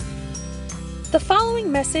The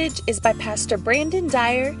following message is by Pastor Brandon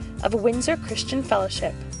Dyer of Windsor Christian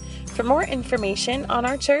Fellowship. For more information on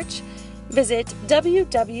our church, visit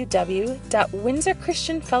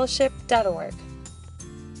www.windsorchristianfellowship.org.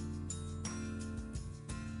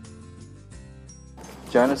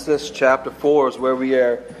 Genesis chapter 4 is where we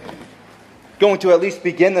are going to at least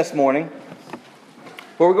begin this morning,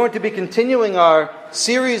 where we're going to be continuing our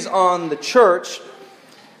series on the church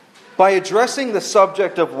by addressing the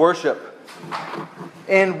subject of worship.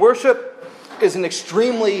 And worship is an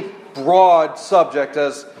extremely broad subject,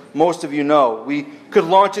 as most of you know. We could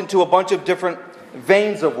launch into a bunch of different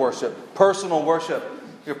veins of worship. Personal worship,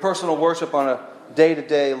 your personal worship on a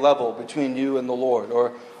day-to-day level between you and the Lord,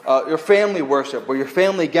 or your family worship, where your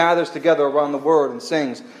family gathers together around the Word and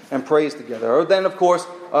sings and prays together. Or then, of course,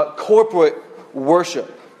 corporate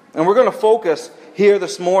worship. And we're going to focus here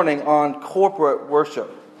this morning on corporate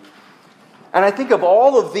worship. And I think of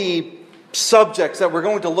all of the subjects that we're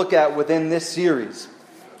going to look at within this series,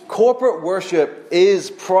 corporate worship is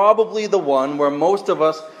probably the one where most of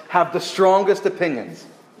us have the strongest opinions.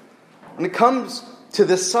 When it comes to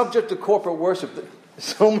this subject of corporate worship,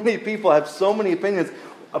 so many people have so many opinions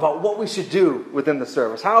about what we should do within the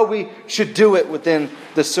service, how we should do it within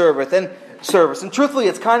the service. And truthfully,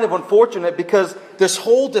 it's kind of unfortunate because this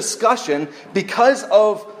whole discussion, because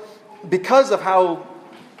of how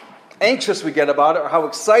anxious we get about it, or how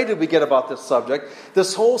excited we get about this subject,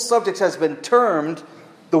 this whole subject has been termed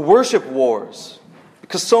the worship wars,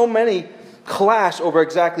 because so many clash over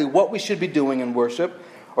exactly what we should be doing in worship,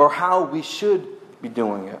 or how we should be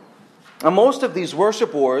doing it. And most of these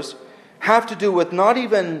worship wars have to do with not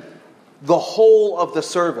even the whole of the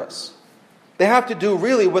service. They have to do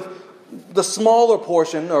really with the smaller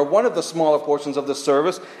portion, or one of the smaller portions of the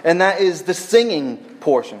service, and that is the singing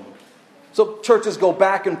portion. So churches go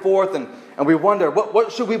back and forth, and we wonder,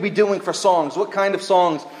 what should we be doing for songs? What kind of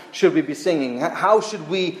songs should we be singing? How should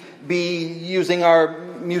we be using our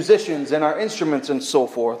musicians and our instruments and so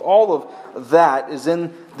forth? All of that is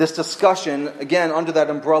in this discussion, again, under that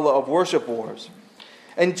umbrella of worship wars.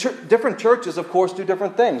 And different churches, of course, do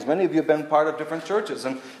different things. Many of you have been part of different churches.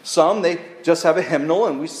 And some, they just have a hymnal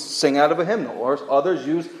and we sing out of a hymnal. Or others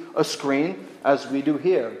use a screen, as we do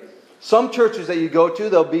here. Some churches that you go to,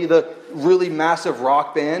 there'll be the really massive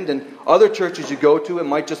rock band. And other churches you go to, it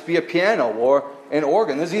might just be a piano or an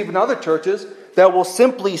organ. There's even other churches that will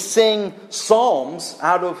simply sing psalms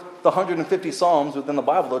out of the 150 psalms within the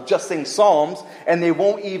Bible. They'll just sing psalms, and they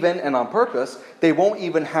won't even, and on purpose, they won't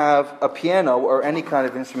even have a piano or any kind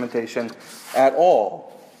of instrumentation at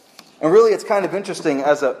all. And really, it's kind of interesting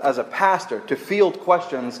as a pastor to field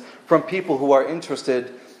questions from people who are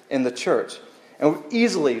interested in the church. And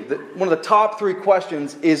easily, one of the top 3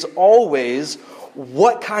 questions is always,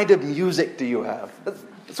 what kind of music do you have?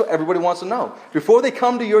 That's what everybody wants to know. Before they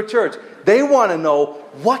come to your church, they want to know,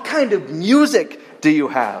 what kind of music do you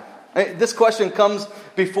have? This question comes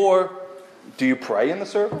before, do you pray in the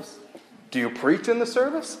service? Do you preach in the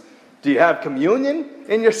service? Do you have communion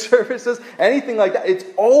in your services? Anything like that. It's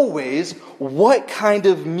always, what kind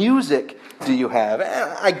of music do you have?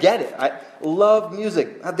 I get it. I love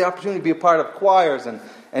music. I had the opportunity to be a part of choirs and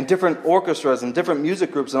different orchestras and different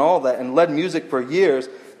music groups and all that, and led music for years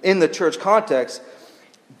in the church context.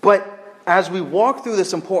 But as we walk through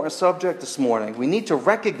this important subject this morning, we need to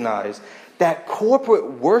recognize that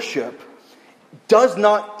corporate worship does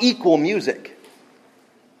not equal music.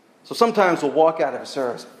 So sometimes we'll walk out of a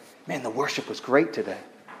service, man, the worship was great today.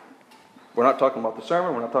 We're not talking about the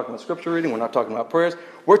sermon, we're not talking about scripture reading, we're not talking about prayers.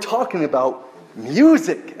 We're talking about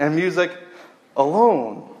music and music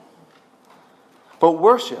alone. But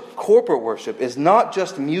worship, corporate worship, is not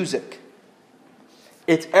just music.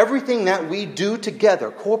 It's everything that we do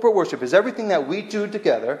together. Corporate worship is everything that we do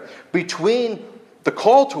together between the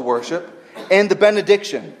call to worship and the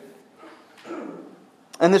benediction.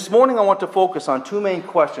 And this morning I want to focus on 2 main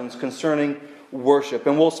questions concerning worship.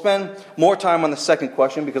 And we'll spend more time on the second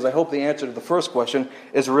question because I hope the answer to the first question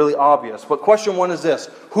is really obvious. But question 1 is this: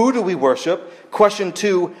 who do we worship? Question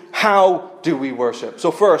 2, how do we worship? So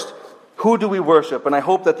first, who do we worship? And I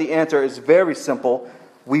hope that the answer is very simple.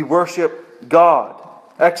 We worship God.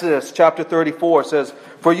 Exodus chapter 34 says,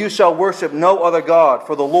 "For you shall worship no other God,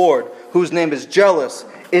 for the Lord, whose name is jealous,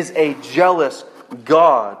 is a jealous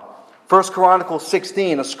God." 1 Chronicles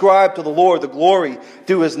 16, "Ascribe to the Lord the glory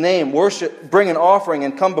due His name. Worship, bring an offering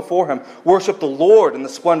and come before Him. Worship the Lord in the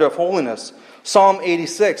splendor of holiness." Psalm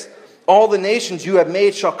 86, "All the nations you have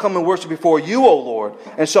made shall come and worship before you, O Lord,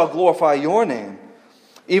 and shall glorify your name."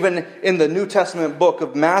 Even in the New Testament book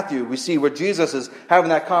of Matthew, we see where Jesus is having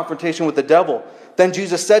that confrontation with the devil. Then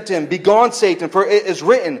Jesus said to him, "Begone, Satan, for it is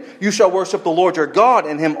written, you shall worship the Lord your God,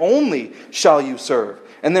 and him only shall you serve."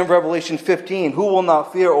 And then Revelation 15, "Who will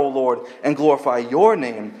not fear, O Lord, and glorify your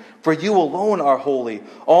name? For you alone are holy.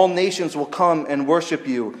 All nations will come and worship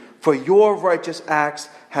you, for your righteous acts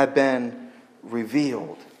have been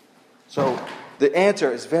revealed." So the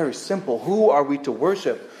answer is very simple. Who are we to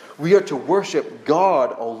worship? We are to worship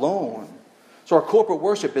God alone. So our corporate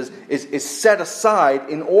worship is set aside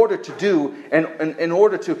in order to do and in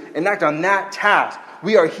order to enact on that task.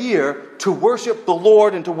 We are here to worship the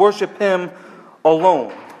Lord and to worship Him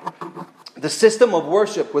alone. The system of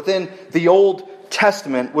worship within the Old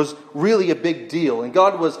Testament was really a big deal, and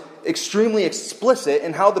God was extremely explicit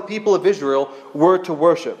in how the people of Israel were to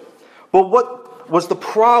worship. But what was the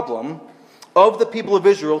problem of the people of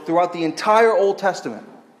Israel throughout the entire Old Testament?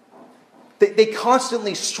 They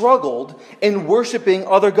constantly struggled in worshiping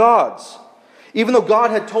other gods. Even though God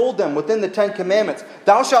had told them within the Ten Commandments,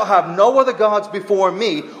 "Thou shalt have no other gods before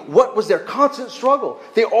me," what was their constant struggle?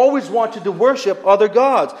 They always wanted to worship other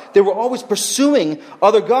gods. They were always pursuing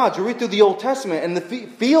other gods. You read through the Old Testament, and it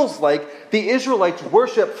feels like the Israelites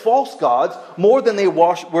worship false gods more than they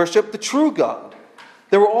worship the true God.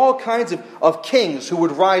 There were all kinds of kings who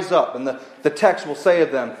would rise up, and the text will say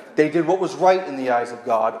of them, they did what was right in the eyes of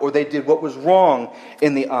God, or they did what was wrong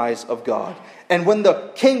in the eyes of God. And when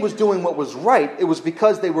the king was doing what was right, it was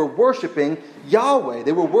because they were worshiping Yahweh.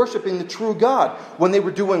 They were worshiping the true God. When they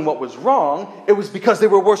were doing what was wrong, it was because they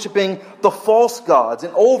were worshiping the false gods.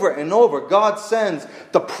 And over, God sends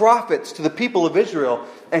the prophets to the people of Israel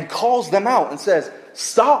and calls them out and says,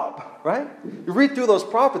 "Stop." Right? You read through those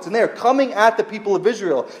prophets, and they are coming at the people of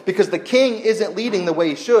Israel because the king isn't leading the way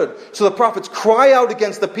he should. So the prophets cry out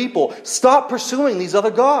against the people, "Stop pursuing these other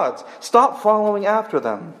gods. Stop following after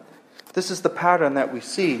them." This is the pattern that we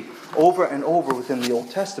see over and over within the Old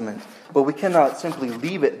Testament. But we cannot simply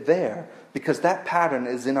leave it there, because that pattern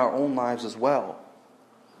is in our own lives as well.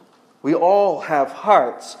 We all have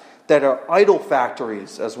hearts that are idol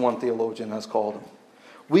factories, as one theologian has called them.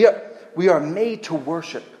 We are made to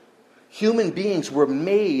worship. Human beings were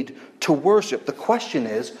made to worship. The question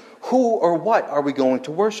is, who or what are we going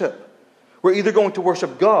to worship? We're either going to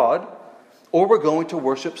worship God, or we're going to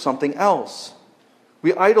worship something else.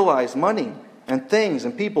 We idolize money and things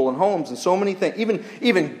and people and homes and so many things,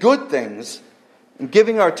 even good things, and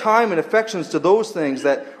giving our time and affections to those things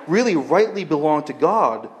that really rightly belong to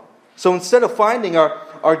God. So instead of finding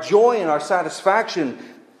our joy and our satisfaction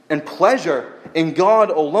and pleasure in God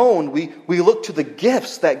alone, we look to the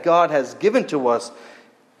gifts that God has given to us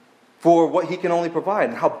for what He can only provide.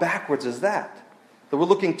 And how backwards is that? That we're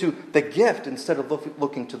looking to the gift instead of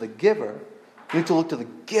looking to the giver. We need to look to the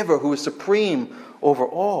giver who is supreme over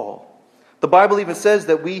all. The Bible even says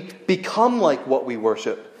that we become like what we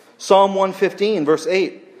worship. Psalm 115, verse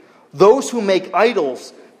 8. "Those who make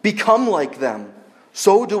idols become like them.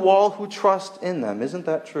 So do all who trust in them." Isn't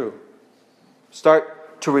that true?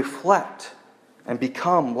 Start to reflect and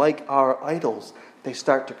become like our idols. They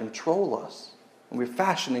start to control us. And we're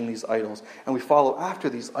fashioning these idols, and we follow after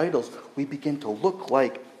these idols. We begin to look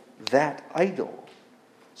like that idol.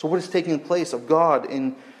 So what is taking place of God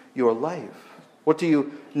in your life? What do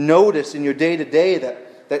you notice in your day-to-day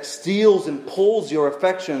that steals and pulls your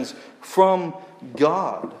affections from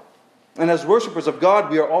God? And as worshipers of God,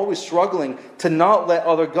 we are always struggling to not let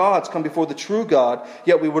other gods come before the true God,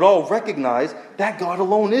 yet we would all recognize that God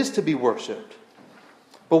alone is to be worshipped.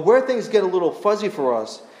 But where things get a little fuzzy for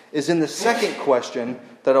us is in the second question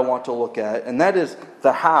that I want to look at, and that is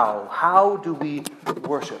the how. How do we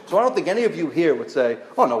worship? So I don't think any of you here would say,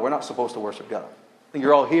 "Oh no, we're not supposed to worship God." I think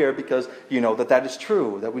you're all here because you know that is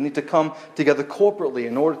true, that we need to come together corporately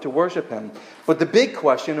in order to worship Him. But the big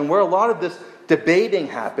question, and where a lot of this debating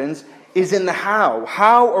happens, is in the how.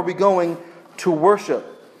 How are we going to worship?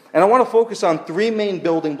 And I want to focus on three main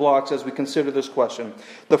building blocks as we consider this question.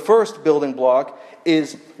 The first building block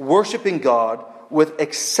is worshiping God with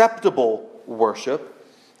acceptable worship.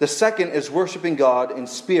 The second is worshiping God in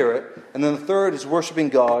spirit. And then the third is worshiping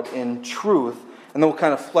God in truth. And then we'll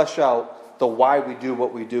kind of flesh out the why we do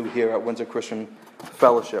what we do here at Windsor Christian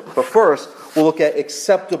Fellowship. But first, we'll look at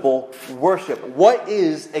acceptable worship. What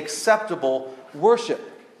is acceptable worship?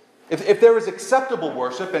 If there is acceptable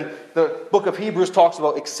worship, and the book of Hebrews talks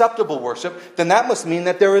about acceptable worship, then that must mean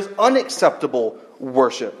that there is unacceptable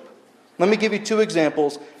worship. Let me give you two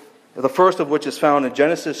examples, the first of which is found in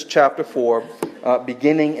Genesis chapter 4,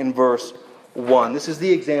 beginning in verse 1. This is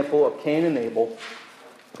the example of Cain and Abel.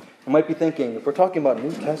 You might be thinking, if we're talking about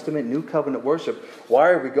New Testament, New Covenant worship,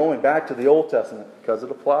 why are we going back to the Old Testament? Because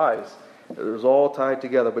it applies. It was all tied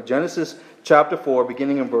together. But Genesis chapter 4,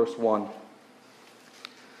 beginning in verse 1.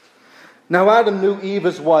 Now Adam knew Eve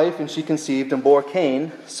his wife, and she conceived and bore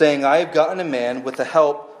Cain, saying, I have gotten a man with the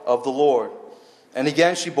help of the Lord. And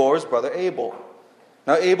again she bore his brother Abel.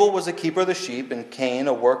 Now Abel was a keeper of the sheep, and Cain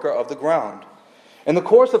a worker of the ground. In the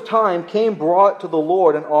course of time, Cain brought to the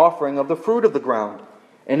Lord an offering of the fruit of the ground.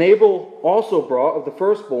 And Abel also brought of the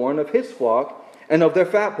firstborn of his flock and of their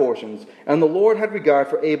fat portions. And the Lord had regard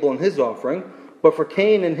for Abel and his offering, but for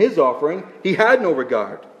Cain and his offering he had no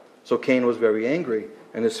regard. So Cain was very angry,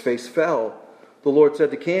 and his face fell. The Lord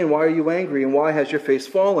said to Cain, Why are you angry, and why has your face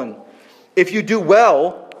fallen? If you do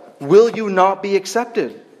well, will you not be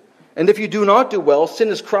accepted? And if you do not do well, sin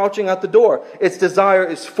is crouching at the door. Its desire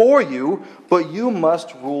is for you, but you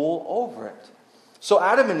must rule over it. So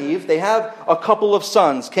Adam and Eve, they have a couple of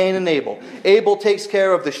sons, Cain and Abel. Abel takes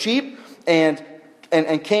care of the sheep, and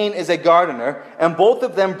Cain is a gardener. And both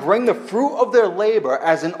of them bring the fruit of their labor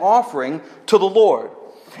as an offering to the Lord.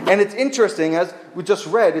 And it's interesting, as we just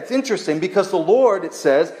read, it's interesting because the Lord, it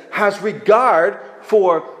says, has regard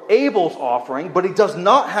for Abel's offering, but he does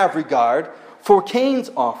not have regard for Cain's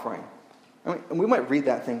offering. I mean, and we might read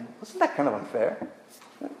that and think, isn't that kind of unfair?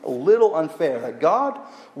 A little unfair that God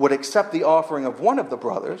would accept the offering of one of the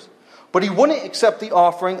brothers, but he wouldn't accept the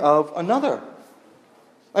offering of another.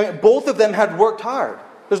 I mean, both of them had worked hard.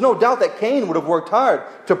 There's no doubt that Cain would have worked hard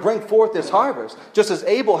to bring forth this harvest, just as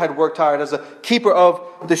Abel had worked hard as a keeper of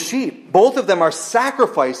the sheep. Both of them are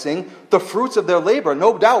sacrificing the fruits of their labor,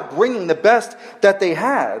 no doubt bringing the best that they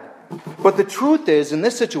had. But the truth is, in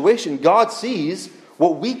this situation, God sees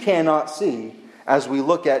what we cannot see as we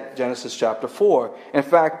look at Genesis chapter 4. In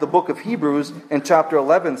fact, the book of Hebrews in chapter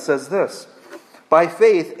 11 says this, By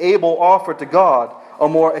faith Abel offered to God a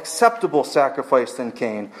more acceptable sacrifice than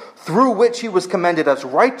Cain, through which he was commended as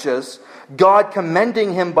righteous, God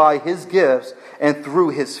commending him by his gifts, and through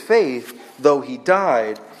his faith, though he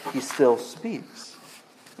died, he still speaks.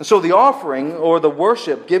 And so the offering or the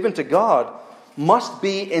worship given to God must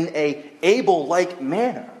be in a Abel-like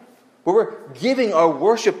manner, where we're giving our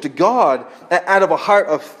worship to God out of a heart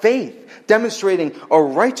of faith, demonstrating our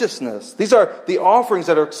righteousness. These are the offerings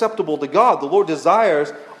that are acceptable to God. The Lord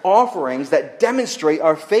desires offerings that demonstrate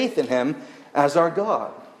our faith in Him as our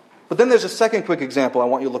God. But then there's a second quick example I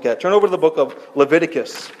want you to look at. Turn over to the book of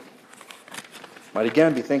Leviticus. Might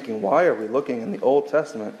again be thinking, why are we looking in the Old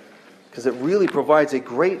Testament? Because it really provides a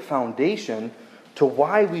great foundation to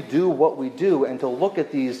why we do what we do, and to look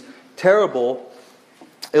at these terrible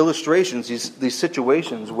illustrations, these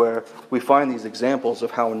situations where we find these examples of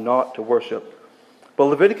how not to worship. But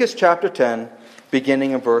Leviticus chapter 10,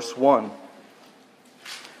 beginning in verse 1.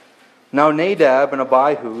 Now Nadab and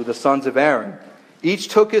Abihu, the sons of Aaron, each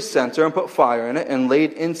took his censer and put fire in it and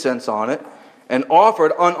laid incense on it and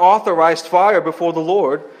offered unauthorized fire before the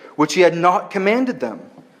Lord, which he had not commanded them.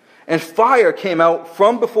 And fire came out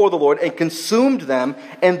from before the Lord and consumed them,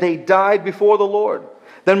 and they died before the Lord.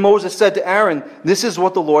 Then Moses said to Aaron, This is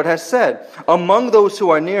what the Lord has said. Among those who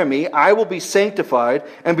are near me, I will be sanctified,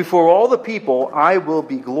 and before all the people, I will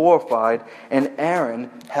be glorified. And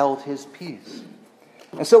Aaron held his peace.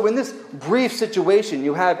 And so in this brief situation,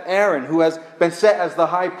 you have Aaron, who has been set as the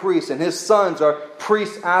high priest, and his sons are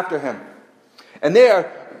priests after him. And they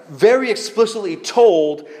are very explicitly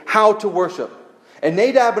told how to worship. And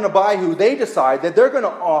Nadab and Abihu, they decide that they're going to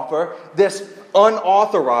offer this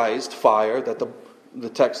unauthorized fire that the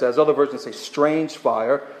text says. Other versions say strange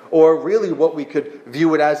fire, or really what we could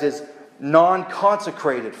view it as is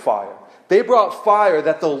non-consecrated fire. They brought fire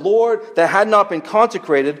that had not been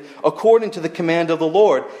consecrated according to the command of the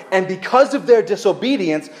Lord. And because of their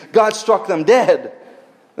disobedience, God struck them dead.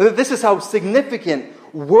 This is how significant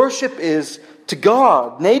worship is to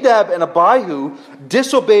God. Nadab and Abihu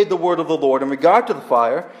disobeyed the word of the Lord in regard to the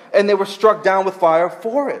fire, and they were struck down with fire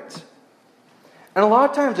for it. And a lot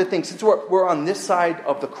of times I think, since we're on this side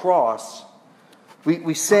of the cross,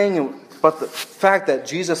 we sing about the fact that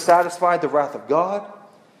Jesus satisfied the wrath of God,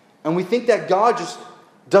 and we think that God just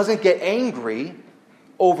doesn't get angry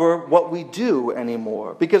over what we do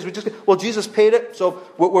anymore. Because Jesus paid it, so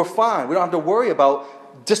we're fine. We don't have to worry about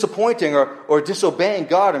disappointing or disobeying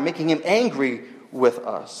God or making Him angry with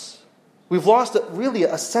us. We've lost really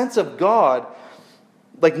a sense of God,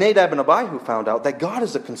 like Nadab and Abihu found out, that God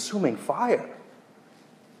is a consuming fire.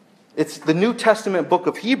 It's the New Testament book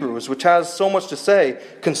of Hebrews, which has so much to say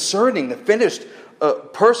concerning the finished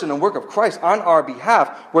person and work of Christ on our behalf,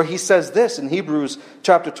 where he says this in Hebrews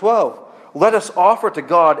chapter 12, Let us offer to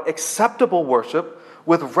God acceptable worship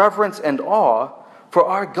with reverence and awe, for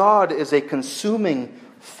our God is a consuming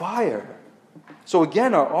fire. So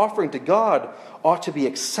again, our offering to God ought to be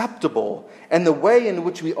acceptable, and the way in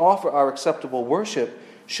which we offer our acceptable worship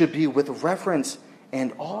should be with reverence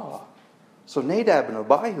and awe. So Nadab and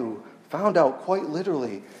Abihu found out quite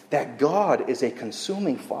literally that God is a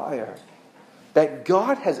consuming fire. That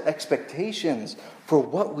God has expectations for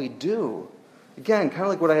what we do. Again, kind of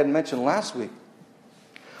like what I had mentioned last week.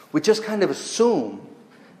 We just kind of assume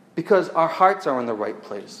because our hearts are in the right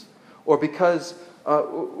place, or because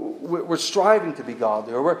we're striving to be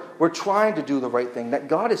godly, or we're trying to do the right thing, that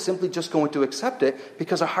God is simply just going to accept it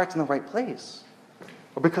because our heart's in the right place,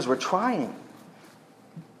 or because we're trying.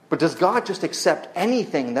 But does God just accept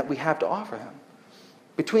anything that we have to offer Him?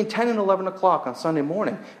 Between 10 and 11 o'clock on Sunday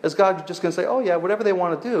morning, is God just going to say, oh yeah, whatever they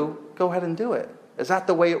want to do, go ahead and do it? Is that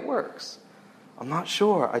the way it works? I'm not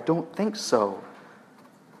sure. I don't think so.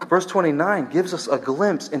 Verse 29 gives us a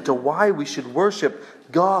glimpse into why we should worship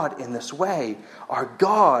God in this way. Our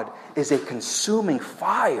God is a consuming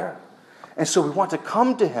fire. And so we want to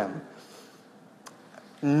come to Him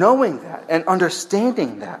knowing that and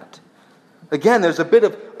understanding that. Again, there's a bit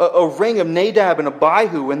of a ring of Nadab and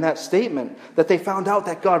Abihu in that statement, that they found out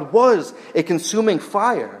that God was a consuming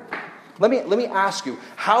fire. Let me ask you,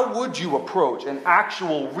 how would you approach an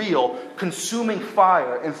actual, real, consuming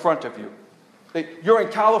fire in front of you? You're in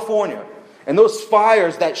California, and those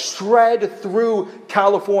fires that shred through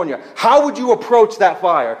California, how would you approach that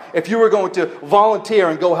fire if you were going to volunteer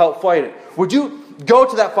and go help fight it? Would you go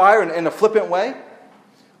to that fire in a flippant way?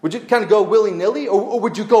 Would you kind of go willy-nilly, or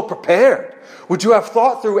would you go prepared? Would you have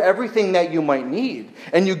thought through everything that you might need?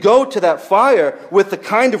 And you go to that fire with the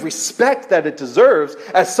kind of respect that it deserves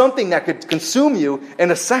as something that could consume you in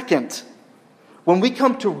a second. When we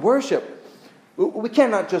come to worship, we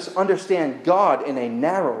cannot just understand God in a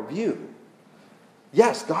narrow view.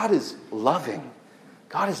 Yes, God is loving.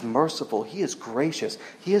 God is merciful. He is gracious.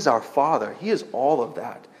 He is our Father. He is all of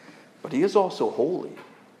that. But He is also holy.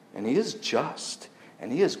 And He is just.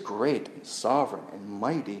 And He is great and sovereign and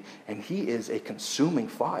mighty. And He is a consuming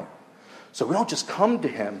fire. So we don't just come to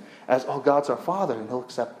Him as, oh, God's our Father, and He'll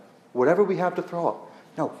accept whatever we have to throw up.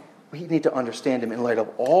 No, we need to understand Him in light of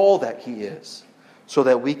all that He is, so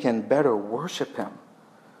that we can better worship Him.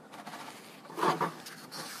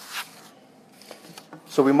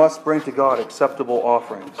 So we must bring to God acceptable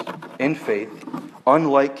offerings in faith,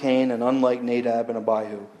 unlike Cain and unlike Nadab and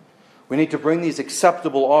Abihu. We need to bring these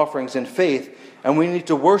acceptable offerings in faith, and we need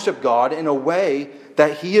to worship God in a way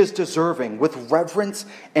that He is deserving, with reverence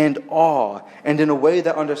and awe, and in a way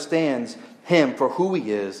that understands Him for who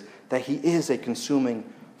He is, that He is a consuming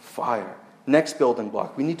fire. Next building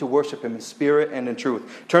block, we need to worship Him in spirit and in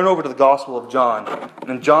truth. Turn over to the Gospel of John.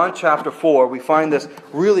 In John chapter 4, we find this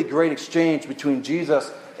really great exchange between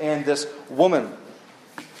Jesus and this woman.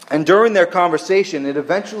 And during their conversation, it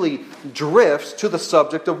eventually drifts to the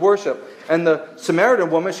subject of worship. And the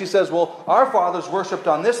Samaritan woman, she says, well, our fathers worshipped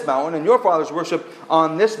on this mountain, and your fathers worshipped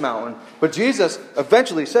on this mountain. But Jesus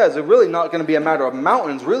eventually says, it's really not going to be a matter of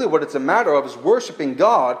mountains. Really what it's a matter of is worshiping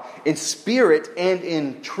God in spirit and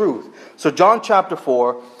in truth. So John chapter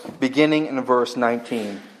 4, beginning in verse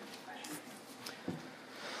 19.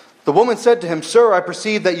 The woman said to him, Sir, I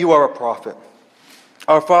perceive that you are a prophet.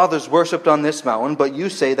 Our fathers worshipped on this mountain, but you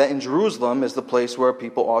say that in Jerusalem is the place where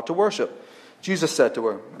people ought to worship. Jesus said to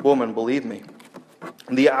her, Woman, believe me,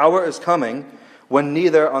 the hour is coming when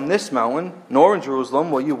neither on this mountain nor in Jerusalem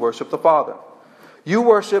will you worship the Father. You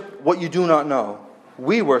worship what you do not know.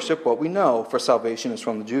 We worship what we know, for salvation is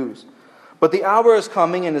from the Jews. But the hour is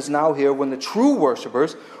coming and is now here when the true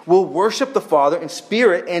worshipers will worship the Father in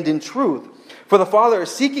spirit and in truth. For the Father is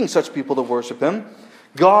seeking such people to worship Him.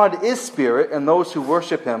 God is spirit, and those who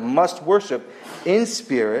worship Him must worship in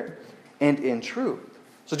spirit and in truth.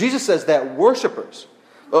 So Jesus says that worshipers,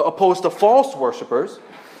 opposed to false worshipers,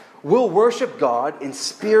 will worship God in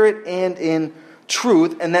spirit and in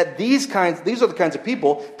truth, and that these are the kinds of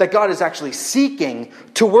people that God is actually seeking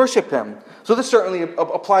to worship Him. So this certainly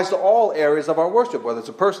applies to all areas of our worship, whether it's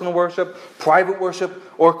a personal worship, private worship,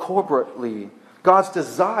 or corporately. God's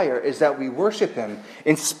desire is that we worship Him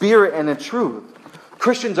in spirit and in truth.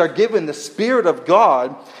 Christians are given the Spirit of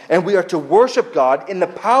God, and we are to worship God in the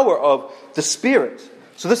power of the Spirit.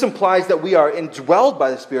 So this implies that we are indwelled by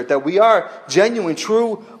the Spirit, that we are genuine,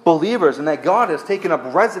 true believers, and that God has taken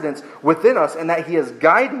up residence within us, and that He is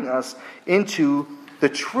guiding us into the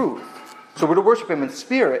truth. So we're to worship Him in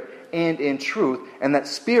spirit and in truth, and that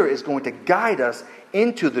Spirit is going to guide us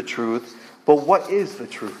into the truth. But what is the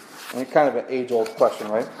truth? I mean, kind of an age-old question,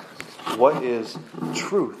 right? What is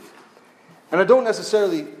truth? And I don't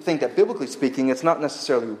necessarily think that, biblically speaking, it's not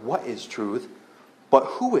necessarily what is truth, but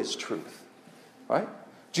who is truth, right?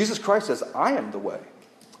 Jesus Christ says, I am the way,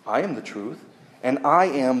 I am the truth, and I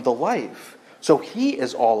am the life. So he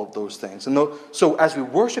is all of those things. And so as we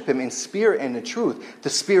worship him in spirit and in truth, the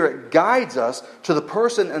Spirit guides us to the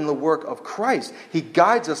person and the work of Christ. He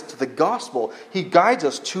guides us to the gospel. He guides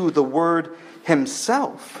us to the Word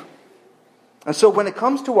himself. And so when it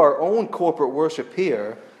comes to our own corporate worship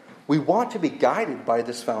here, we want to be guided by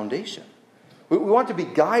this foundation. We want to be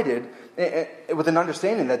guided with an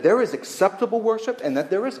understanding that there is acceptable worship and that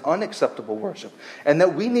there is unacceptable worship. And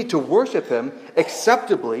that we need to worship him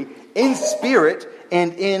acceptably in spirit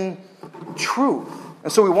and in truth.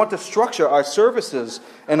 And so we want to structure our services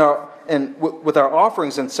and with our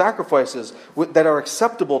offerings and sacrifices that are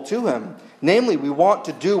acceptable to him. Namely, we want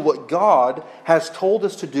to do what God has told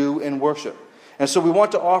us to do in worship. And so we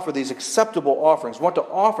want to offer these acceptable offerings. We want to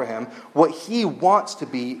offer him what he wants to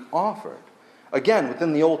be offered. Again,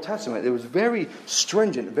 within the Old Testament, it was very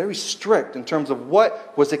stringent, very strict in terms of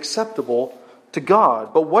what was acceptable to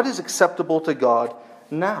God. But what is acceptable to God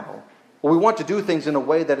now? Well, we want to do things in a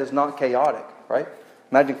way that is not chaotic, right?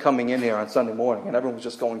 Imagine coming in here on Sunday morning and everyone's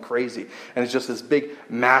just going crazy. And it's just this big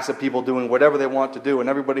mass of people doing whatever they want to do. And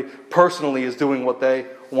everybody personally is doing what they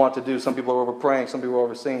want to do. Some people are over praying, some people are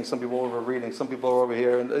over singing, some people are over reading, some people are over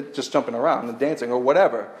here and just jumping around and dancing or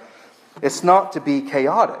whatever. It's not to be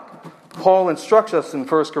chaotic. Paul instructs us in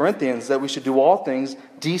 1 Corinthians that we should do all things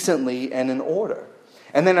decently and in order.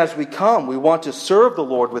 And then as we come, we want to serve the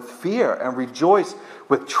Lord with fear and rejoice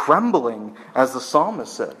with trembling, as the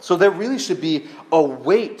psalmist said. So there really should be a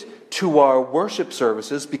weight to our worship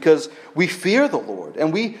services because we fear the Lord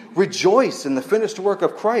and we rejoice in the finished work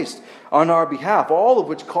of Christ on our behalf, all of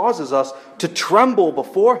which causes us to tremble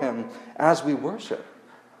before him as we worship.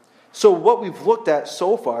 So what we've looked at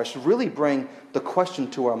so far should really bring the question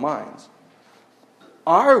to our minds.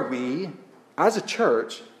 Are we, as a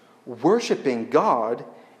church, worshiping God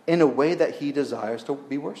in a way that he desires to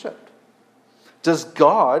be worshipped? Does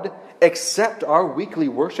God accept our weekly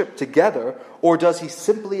worship together, or does he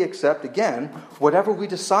simply accept, again, whatever we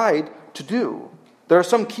decide to do? There are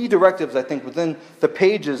some key directives, I think, within the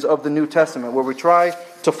pages of the New Testament where we try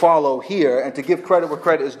to follow here and to give credit where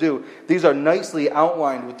credit is due. These are nicely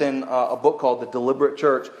outlined within a book called The Deliberate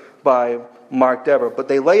Church by Mark Dever. But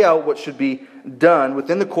they lay out what should be done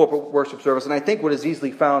within the corporate worship service, and I think what is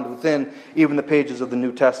easily found within even the pages of the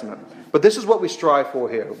New Testament. But this is what we strive for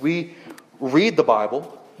here. We read the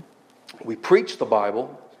Bible, we preach the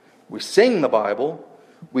Bible, we sing the Bible,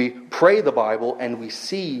 we pray the Bible, and we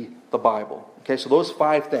see the Bible. Okay, so those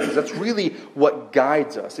 5 things, that's really what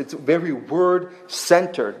guides us. It's very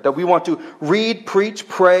word-centered, that we want to read, preach,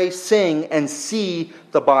 pray, sing, and see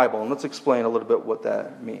the Bible. And let's explain a little bit what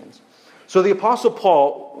that means. So the Apostle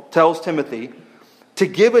Paul tells Timothy to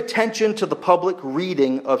give attention to the public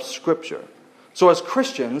reading of Scripture. So as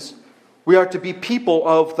Christians, we are to be people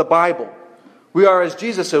of the Bible. We are, as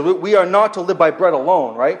Jesus said, we are not to live by bread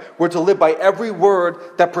alone, right? We're to live by every word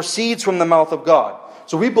that proceeds from the mouth of God.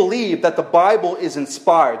 So we believe that the Bible is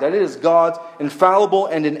inspired, that it is God's infallible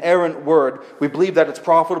and inerrant word. We believe that it's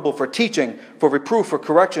profitable for teaching, for reproof, for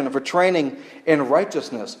correction, and for training in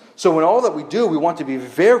righteousness. So in all that we do, we want to be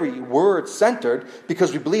very word-centered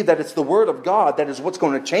because we believe that it's the word of God that is what's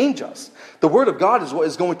going to change us. The word of God is what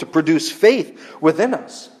is going to produce faith within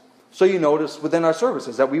us. So you notice within our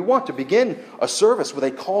services that we want to begin a service with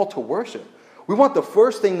a call to worship. We want the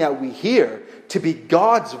first thing that we hear to be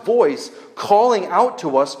God's voice calling out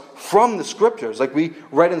to us from the Scriptures. Like we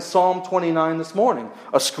read in Psalm 29 this morning.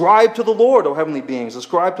 Ascribe to the Lord, O heavenly beings.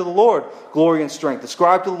 Ascribe to the Lord glory and strength.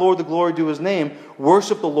 Ascribe to the Lord the glory due his name.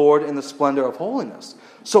 Worship the Lord in the splendor of holiness.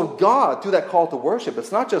 So God, through that call to worship,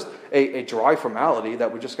 it's not just a dry formality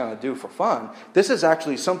that we're just going to do for fun. This is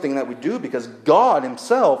actually something that we do because God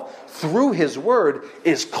himself, through his word,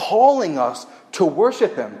 is calling us to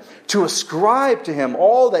worship him, to ascribe to him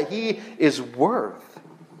all that he is worth.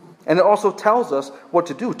 And it also tells us what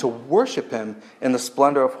to do, to worship him in the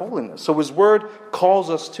splendor of holiness. So his word calls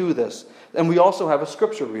us to this. And we also have a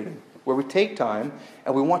scripture reading where we take time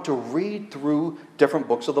and we want to read through different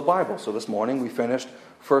books of the Bible. So this morning we finished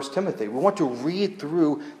 1 Timothy. We want to read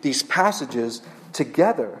through these passages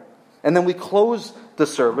together. And then we close the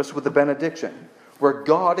service with the benediction, where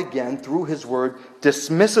God, again, through his word,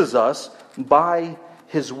 dismisses us by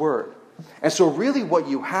his word. And so really what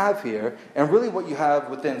you have here, and really what you have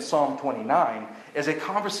within Psalm 29, is a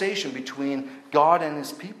conversation between God and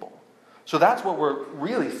his people. So that's what we're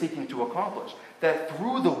really seeking to accomplish. That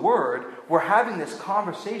through the word, we're having this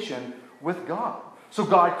conversation with God. So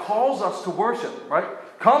God calls us to worship, right?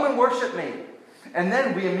 Come and worship me. And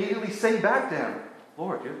then we immediately sing back to him,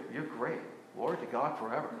 Lord, you're great. Glory to God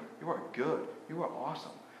forever. You are good. You are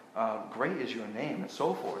awesome. Great is your name, and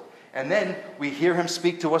so forth. And then we hear him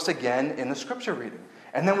speak to us again in the scripture reading.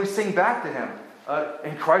 And then we sing back to him,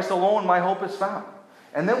 in Christ alone my hope is found.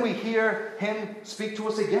 And then we hear him speak to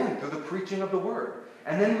us again through the preaching of the word.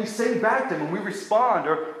 And then we sing back to him and we respond,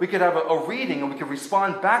 or we could have a reading and we could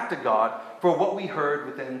respond back to God for what we heard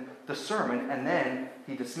within the sermon. And then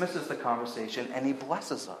he dismisses the conversation and he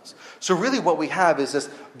blesses us. So really what we have is this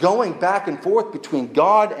going back and forth between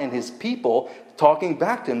God and his people, talking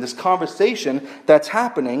back to him, this conversation that's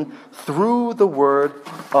happening through the word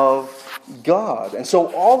of God. And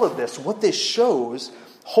so all of this, what this shows,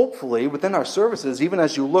 hopefully within our services, even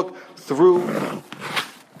as you look through,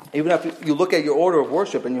 even after you look at your order of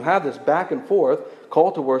worship and you have this back and forth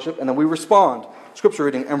call to worship, and then we respond, scripture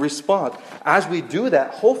reading and respond. As we do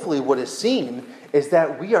that, hopefully what is seen is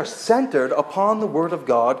that we are centered upon the Word of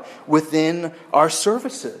God within our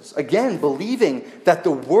services. Again, believing that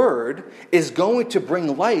the Word is going to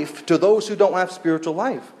bring life to those who don't have spiritual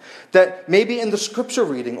life. That maybe in the scripture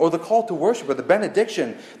reading or the call to worship or the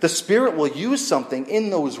benediction, the Spirit will use something in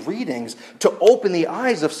those readings to open the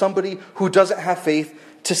eyes of somebody who doesn't have faith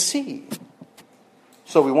to see.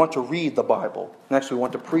 So we want to read the Bible. Next, we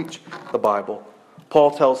want to preach the Bible.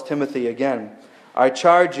 Paul tells Timothy again, I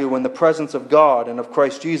charge you in the presence of God and of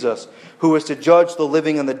Christ Jesus, who is to judge the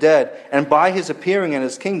living and the dead, and by his appearing in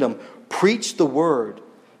his kingdom, preach the word.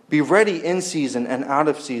 Be ready in season and out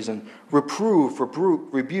of season. Reprove,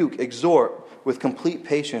 rebuke, exhort with complete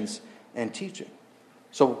patience and teaching.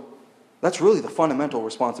 So that's really the fundamental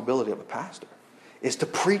responsibility of a pastor, is to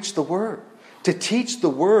preach the word, to teach the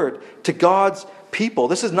word to God's people.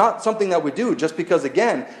 This is not something that we do just because,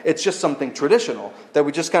 again, it's just something traditional, that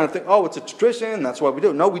we just kind of think, oh, it's a tradition, that's why we do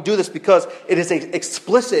it. No, we do this because it is an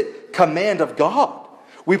explicit command of God.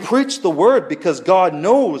 We preach the word because God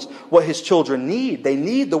knows what his children need. They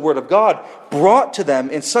need the word of God brought to them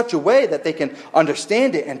in such a way that they can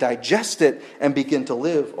understand it and digest it and begin to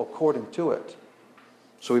live according to it.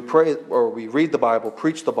 So we pray, or we read the Bible,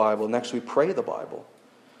 preach the Bible, next we pray the Bible.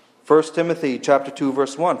 1 Timothy chapter 2,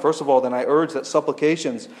 verse 1. First of all, then I urge that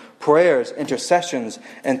supplications, prayers, intercessions,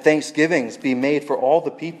 and thanksgivings be made for all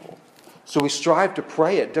the people. So we strive to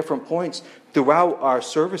pray at different points throughout our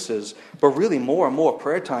services, but really more and more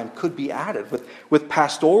prayer time could be added with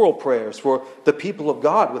pastoral prayers for the people of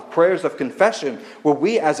God, with prayers of confession, where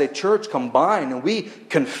we as a church combine and we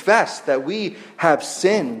confess that we have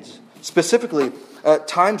sinned. Specifically,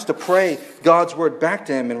 times to pray God's word back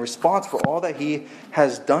to him in response for all that he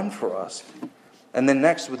has done for us. And then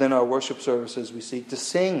next, within our worship services, we seek to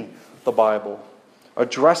sing the Bible,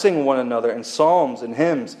 addressing one another in psalms and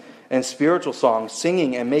hymns and spiritual songs,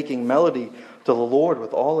 singing and making melody to the Lord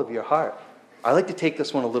with all of your heart. I like to take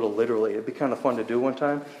this one a little literally. It'd be kind of fun to do one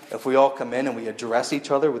time. If we all come in and we address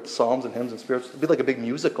each other with psalms and hymns and spiritual, it'd be like a big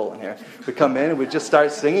musical in here. We come in and we just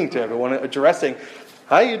start singing to everyone, addressing,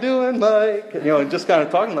 how you doing, Mike? And just kind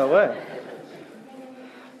of talking that way.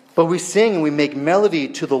 But we sing and we make melody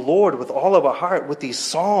to the Lord with all of our heart, with these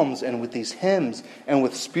psalms and with these hymns and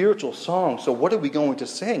with spiritual songs. So what are we going to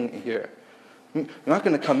sing here? We're not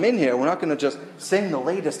going to come in here. We're not going to just sing the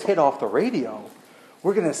latest hit off the radio.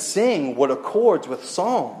 We're going to sing what accords with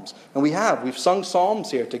psalms. And we've sung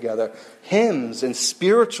psalms here together, hymns and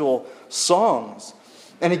spiritual songs.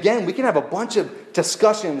 And again, we can have a bunch of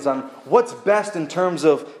discussions on what's best in terms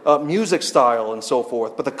of music style and so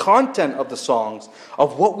forth. But the content of the songs,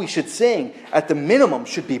 of what we should sing, at the minimum,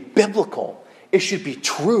 should be biblical. It should be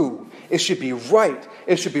true. It should be right.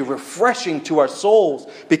 It should be refreshing to our souls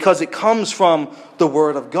because it comes from the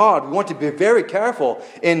Word of God. We want to be very careful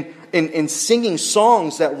in singing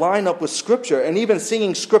songs that line up with Scripture, and even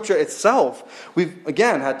singing Scripture itself. We've,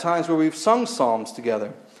 again, had times where we've sung psalms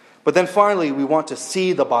together. But then finally, we want to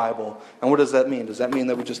see the Bible. And what does that mean? Does that mean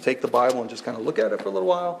that we just take the Bible and just kind of look at it for a little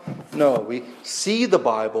while? No, we see the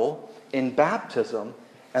Bible in baptism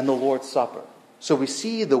and the Lord's Supper. So we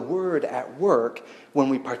see the Word at work when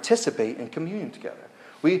we participate in communion together.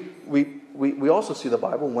 We also see the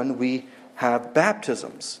Bible when we have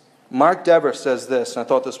baptisms. Mark Dever says this, and I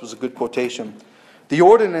thought this was a good quotation. The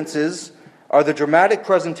ordinances are the dramatic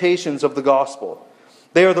presentations of the gospel.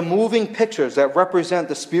 They are the moving pictures that represent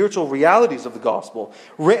the spiritual realities of the gospel,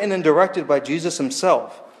 written and directed by Jesus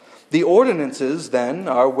himself. The ordinances, then,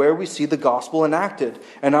 are where we see the gospel enacted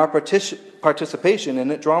and our participation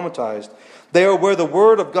in it dramatized. They are where the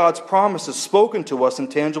word of God's promise is spoken to us in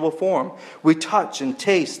tangible form. We touch and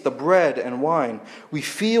taste the bread and wine. We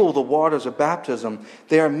feel the waters of baptism.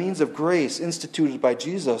 They are means of grace instituted by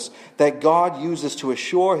Jesus that God uses to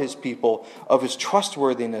assure his people of his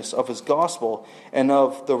trustworthiness of his gospel and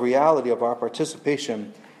of the reality of our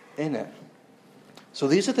participation in it. So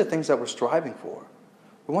these are the things that we're striving for.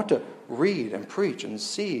 We want to read and preach and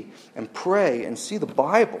see and pray and see the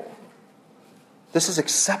Bible. This is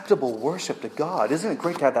acceptable worship to God. Isn't it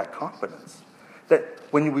great to have that confidence? That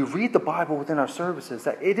when we read the Bible within our services,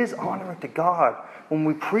 that it is honoring to God. When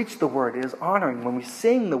we preach the Word, it is honoring. When we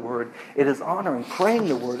sing the Word, it is honoring. Praying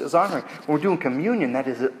the Word is honoring. When we're doing communion, that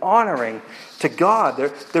is honoring to God.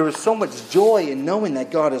 There is so much joy in knowing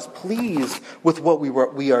that God is pleased with what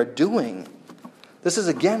we are doing. This is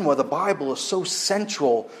again why the Bible is so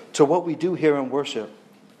central to what we do here in worship.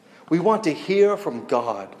 We want to hear from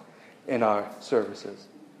God in our services.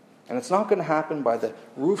 And it's not going to happen by the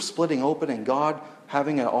roof splitting open and God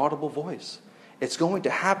having an audible voice. It's going to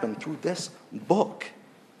happen through this book.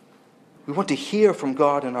 We want to hear from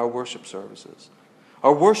God in our worship services.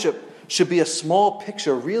 Our worship should be a small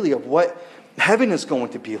picture, really, of what heaven is going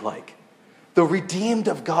to be like. The redeemed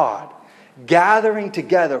of God gathering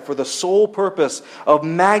together for the sole purpose of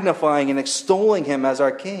magnifying and extolling Him as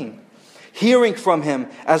our King. Hearing from Him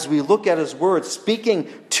as we look at His Word, speaking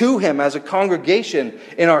to Him as a congregation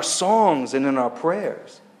in our songs and in our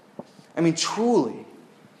prayers. I mean, truly,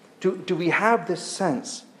 do we have this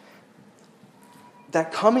sense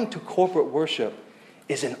that coming to corporate worship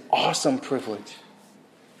is an awesome privilege?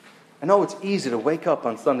 I know it's easy to wake up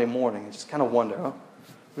on Sunday morning and just kind of wonder, we're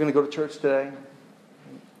going to go to church today?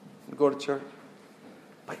 Go to church?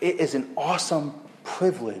 But it is an awesome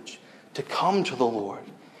privilege to come to the Lord,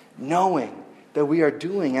 knowing that we are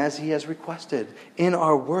doing as He has requested in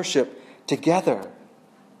our worship together.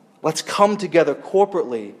 Let's come together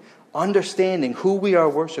corporately, understanding who we are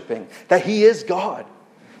worshiping, that He is God,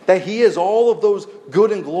 that He is all of those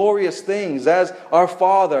good and glorious things as our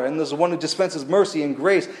Father, and there's one who dispenses mercy and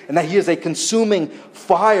grace, and that He is a consuming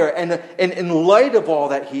fire. And in light of all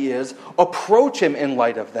that He is, approach Him in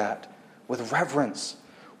light of that, with reverence,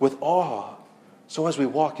 with awe. So as we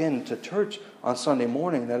walk into church on Sunday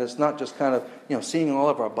morning, that it's not just kind of, seeing all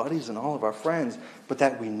of our buddies and all of our friends, but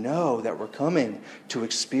that we know that we're coming to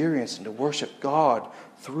experience and to worship God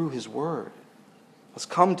through His Word. Let's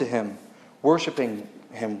come to Him, worshiping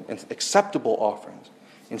Him in acceptable offerings,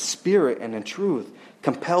 in spirit and in truth,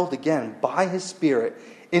 compelled again by His Spirit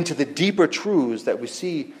into the deeper truths that we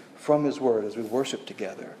see from His Word as we worship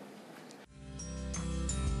together.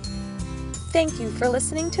 Thank you for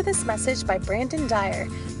listening to this message by Brandon Dyer,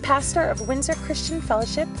 pastor of Windsor Christian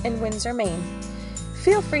Fellowship in Windsor, Maine.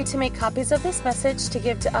 Feel free to make copies of this message to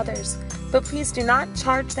give to others, but please do not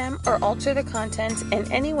charge them or alter the content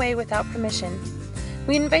in any way without permission.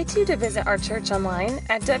 We invite you to visit our church online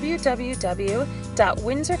at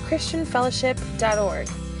www.windsorchristianfellowship.org.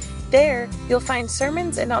 There, you'll find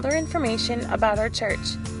sermons and other information about our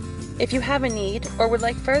church. If you have a need or would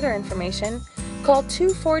like further information, call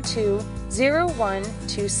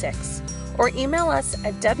 242-0126 or email us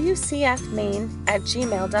at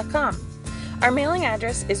wcfmaine@gmail.com. Our mailing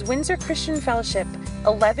address is Windsor Christian Fellowship,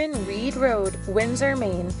 11 Reed Road, Windsor,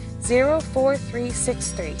 Maine,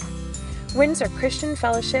 04363. Windsor Christian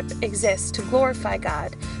Fellowship exists to glorify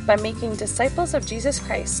God by making disciples of Jesus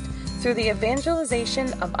Christ through the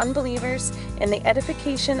evangelization of unbelievers and the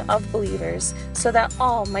edification of believers, so that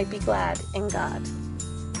all might be glad in God.